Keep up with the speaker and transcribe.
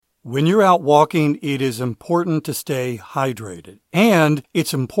When you're out walking, it is important to stay hydrated. And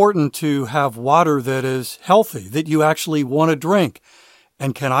it's important to have water that is healthy, that you actually want to drink.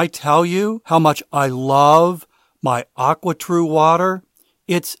 And can I tell you how much I love my AquaTrue water?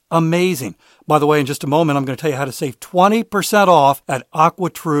 It's amazing. By the way, in just a moment, I'm going to tell you how to save 20% off at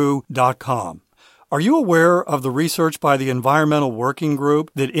aquatrue.com. Are you aware of the research by the Environmental Working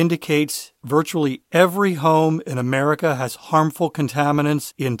Group that indicates virtually every home in America has harmful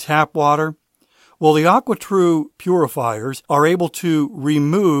contaminants in tap water? Well, the AquaTrue purifiers are able to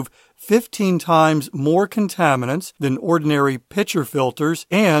remove 15 times more contaminants than ordinary pitcher filters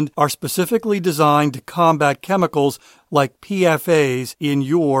and are specifically designed to combat chemicals like PFAS in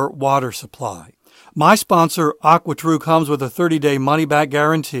your water supply. My sponsor, AquaTrue, comes with a 30-day money-back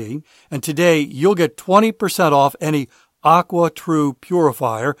guarantee, and today you'll get 20% off any AquaTrue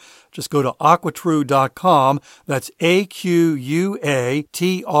purifier. Just go to aquatrue.com. That's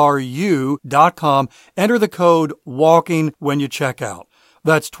AQUATRU.com. Enter the code WALKING when you check out.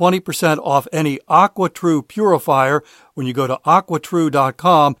 That's 20% off any AquaTrue purifier when you go to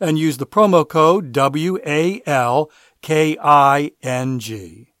aquatrue.com and use the promo code WALKING.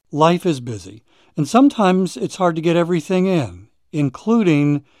 Life is busy, and sometimes it's hard to get everything in,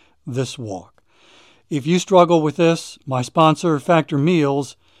 including this walk. If you struggle with this, my sponsor, Factor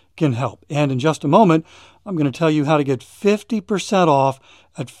Meals, can help. And in just a moment, I'm going to tell you how to get 50% off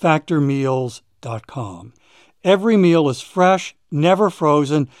at factormeals.com. Every meal is fresh, never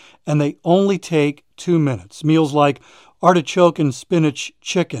frozen, and they only take 2 minutes. Meals like artichoke and spinach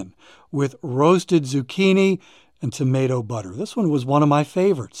chicken with roasted zucchini and tomato butter. This one was one of my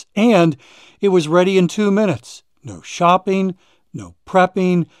favorites. And it was ready in 2 minutes. No shopping, no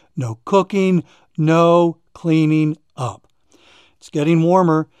prepping, no cooking, no cleaning up. It's getting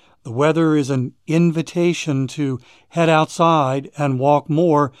warmer. The weather is an invitation to head outside and walk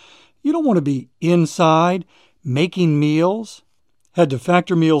more. You don't want to be inside making meals. Head to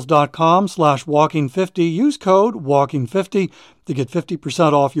factormeals.com/walking50. Use code WALKING50 to get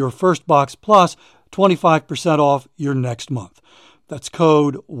 50% off your first box plus 25% off your next month. That's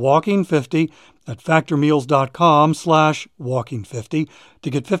code WALKING50 at factormeals.com/walking50 to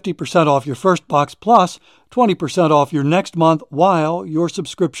get 50% off your first box plus 20% off your next month while your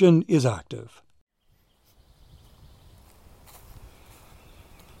subscription is active.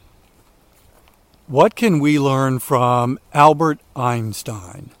 What can we learn from Albert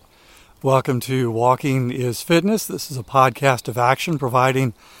Einstein? Welcome to Walking is Fitness. This is a podcast of action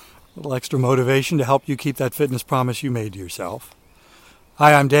providing a little extra motivation to help you keep that fitness promise you made to yourself.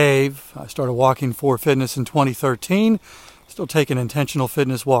 Hi, I'm Dave. I started Walking for Fitness in 2013. Still take an intentional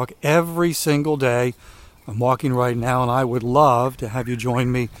fitness walk every single day. I'm walking right now, and I would love to have you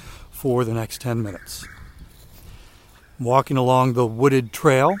join me for the next 10 minutes. I'm walking along the wooded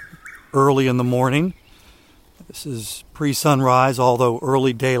trail early in the morning. This is pre-sunrise, although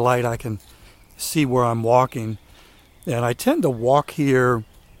early daylight I can see where I'm walking. And I tend to walk here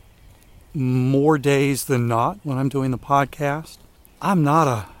more days than not when I'm doing the podcast. I'm not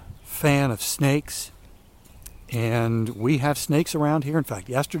a fan of snakes, and we have snakes around here. In fact,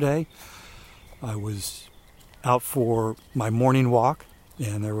 yesterday I was out for my morning walk,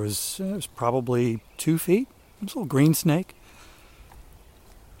 and it was probably 2 feet. It was a little green snake,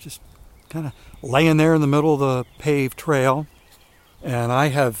 just kind of laying there in the middle of the paved trail. And I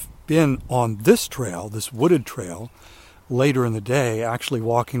have been on this trail, this wooded trail, later in the day, actually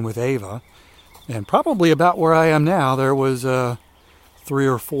walking with Ava. And probably about where I am now, there was a 3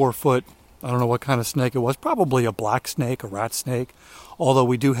 or 4 foot, I don't know what kind of snake it was, probably a black snake, a rat snake, although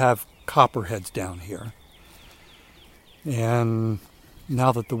we do have copperheads down here. And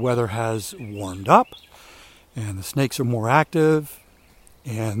now that the weather has warmed up and the snakes are more active,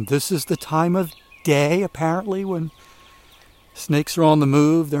 and this is the time of day, apparently, when snakes are on the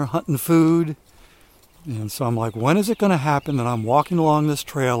move, they're hunting food. And so I'm like, when is it going to happen that I'm walking along this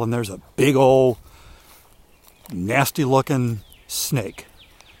trail and there's a big old nasty-looking snake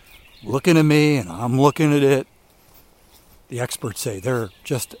looking at me and I'm looking at it? The experts say they're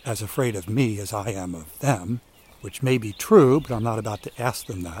just as afraid of me as I am of them, which may be true, but I'm not about to ask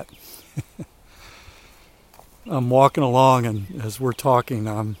them that. I'm walking along, and as we're talking,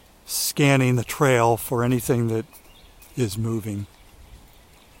 I'm scanning the trail for anything that is moving.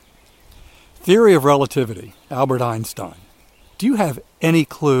 Theory of relativity, Albert Einstein. Do you have any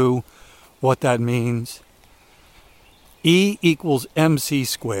clue what that means? E equals mc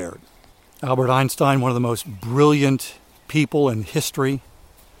squared. Albert Einstein, one of the most brilliant people in history,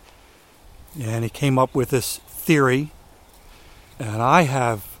 and he came up with this theory, and I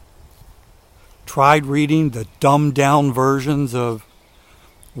have tried reading the dumbed down versions of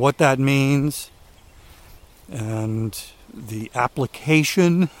what that means and the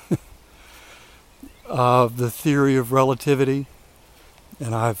application of the theory of relativity.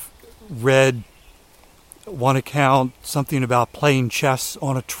 And I've read one account, something about playing chess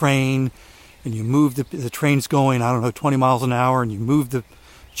on a train, and you move the train's going, 20 miles an hour, and you move the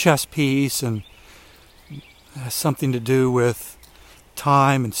chess piece, and it has something to do with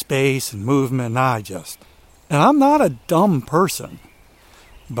time and space and movement. And I'm not a dumb person,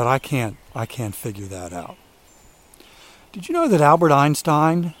 but I can't figure that out. Did you know that Albert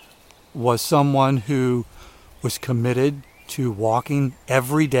Einstein was someone who was committed to walking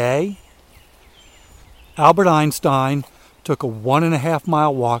every day? Albert Einstein took a 1.5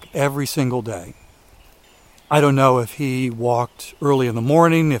 mile walk every single day. I don't know if he walked early in the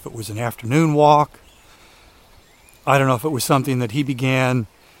morning, if it was an afternoon walk. I don't know if it was something that he began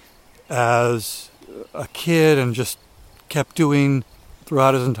as a kid and just kept doing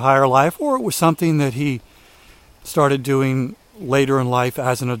throughout his entire life, or it was something that he started doing later in life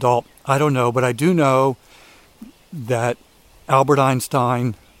as an adult. I don't know, but I do know that Albert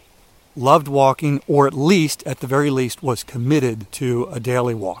Einstein loved walking, or at the very least, was committed to a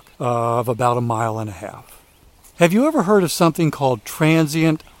daily walk of about 1.5 miles. Have you ever heard of something called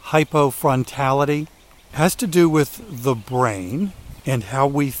transient hypofrontality? It has to do with the brain and how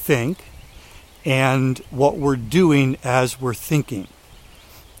we think and what we're doing as we're thinking.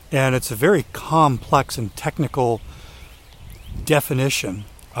 And it's a very complex and technical definition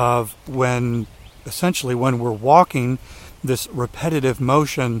of essentially when we're walking, this repetitive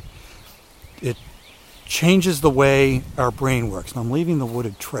motion, it changes the way our brain works. And I'm leaving the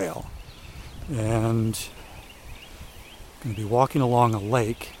wooded trail and I'm going to be walking along a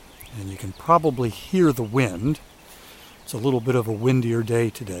lake, and you can probably hear the wind. It's a little bit of a windier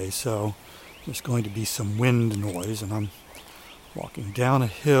day today, so there's going to be some wind noise, and I'm walking down a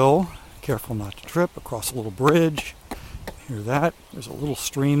hill, careful not to trip, across a little bridge. Hear that? There's a little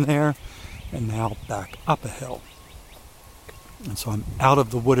stream there, and now back up a hill. And so I'm out of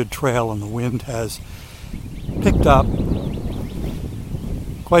the wooded trail, and the wind has picked up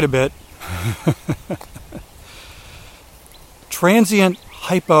quite a bit. Transient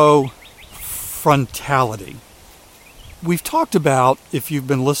hypofrontality. We've talked about, if you've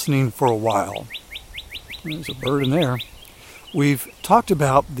been listening for a while, there's a bird in there. We've talked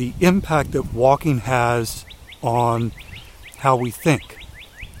about the impact that walking has on how we think.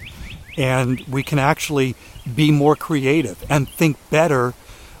 And we can actually be more creative and think better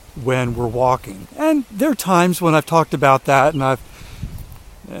when we're walking. And there are times when I've talked about that, and I've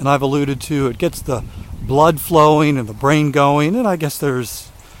alluded to it gets the blood flowing and the brain going, and I guess there's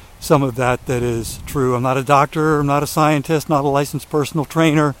some of that is true. I'm not a doctor, I'm not a scientist, not a licensed personal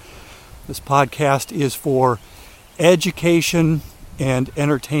trainer. This podcast is for education and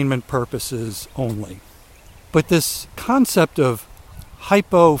entertainment purposes only. But this concept of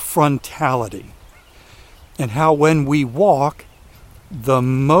hypofrontality and how when we walk, the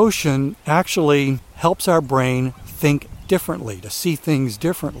motion actually helps our brain think differently, to see things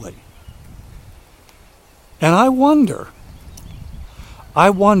differently. And I wonder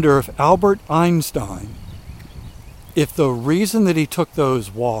if Albert Einstein, if the reason that he took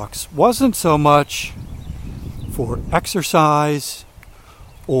those walks wasn't so much for exercise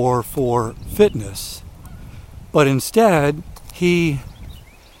or for fitness, but instead he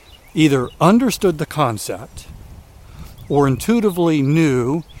either understood the concept or intuitively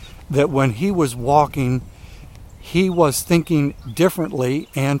knew that when he was walking, he was thinking differently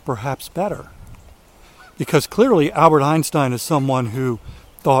and perhaps better. Because clearly Albert Einstein is someone who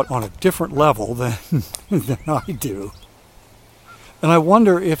thought on a different level than I do. And I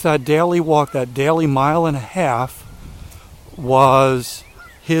wonder if that daily walk, that daily 1.5 miles, was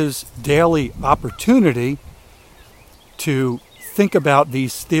his daily opportunity to think about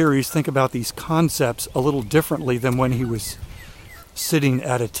these theories, think about these concepts a little differently than when he was sitting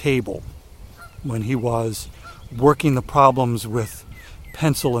at a table, when he was working the problems with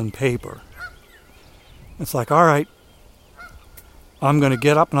pencil and paper. It's like, all right, I'm going to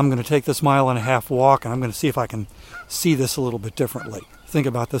get up and I'm going to take this 1.5 mile walk, and I'm going to see if I can see this a little bit differently, think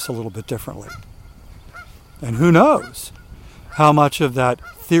about this a little bit differently. And who knows how much of that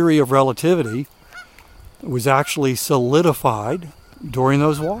theory of relativity was actually solidified during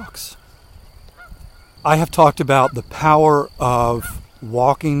those walks. I have talked about the power of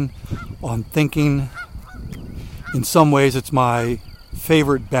walking on thinking. In some ways, it's my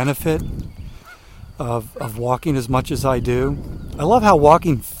favorite benefit of walking as much as I do. I love how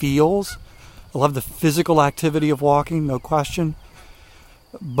walking feels. I love the physical activity of walking, no question.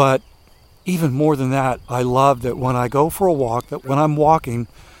 But even more than that, I love that when I go for a walk, that when I'm walking,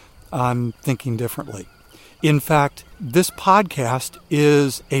 I'm thinking differently. In fact, this podcast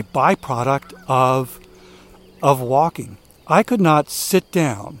is a byproduct of walking. I could not sit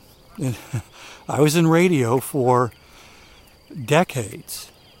down. I was in radio for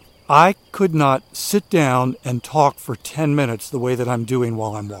decades. I could not sit down and talk for 10 minutes the way that I'm doing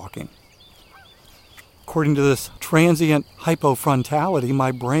while I'm walking. According to this transient hypofrontality,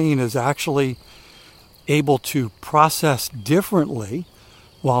 my brain is actually able to process differently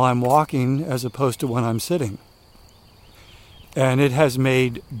while I'm walking as opposed to when I'm sitting. And it has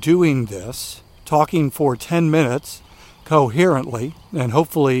made doing this, talking for 10 minutes coherently, and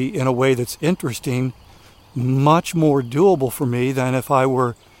hopefully in a way that's interesting, much more doable for me than if I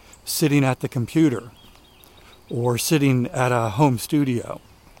were sitting at the computer or sitting at a home studio.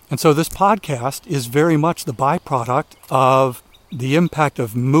 And so this podcast is very much the byproduct of the impact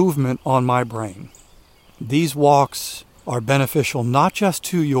of movement on my brain. These walks are beneficial not just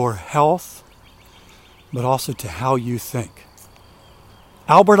to your health, but also to how you think.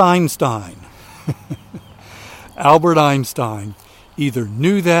 Albert Einstein. Albert Einstein either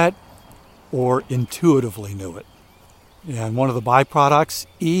knew that or intuitively knew it. And one of the byproducts,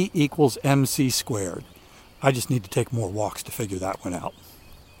 E equals MC squared. I just need to take more walks to figure that one out.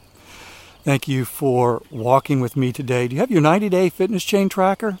 Thank you for walking with me today. Do you have your 90-day fitness chain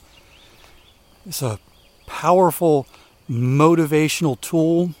tracker? It's a powerful motivational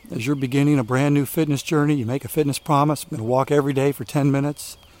tool as you're beginning a brand new fitness journey. You make a fitness promise. I'm going to walk every day for 10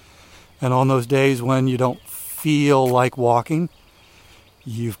 minutes. And on those days when you don't feel like walking,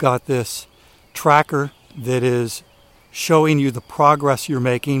 you've got this tracker that is showing you the progress you're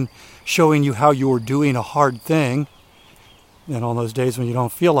making, showing you how you're doing a hard thing. And on those days when you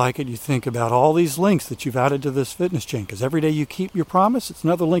don't feel like it, you think about all these links that you've added to this fitness chain. Because every day you keep your promise, it's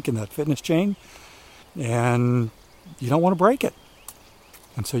another link in that fitness chain. And you don't want to break it.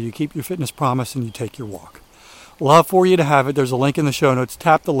 And so you keep your fitness promise and you take your walk. Love for you to have it. There's a link in the show notes.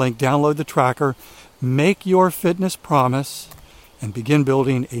 Tap the link, download the tracker, make your fitness promise, and begin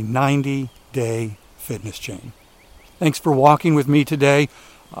building a 90-day fitness chain. Thanks for walking with me today.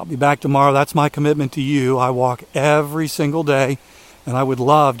 I'll be back tomorrow. That's my commitment to you. I walk every single day, and I would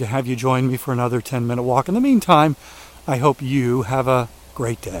love to have you join me for another 10-minute walk. In the meantime, I hope you have a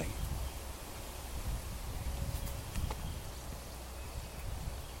great day.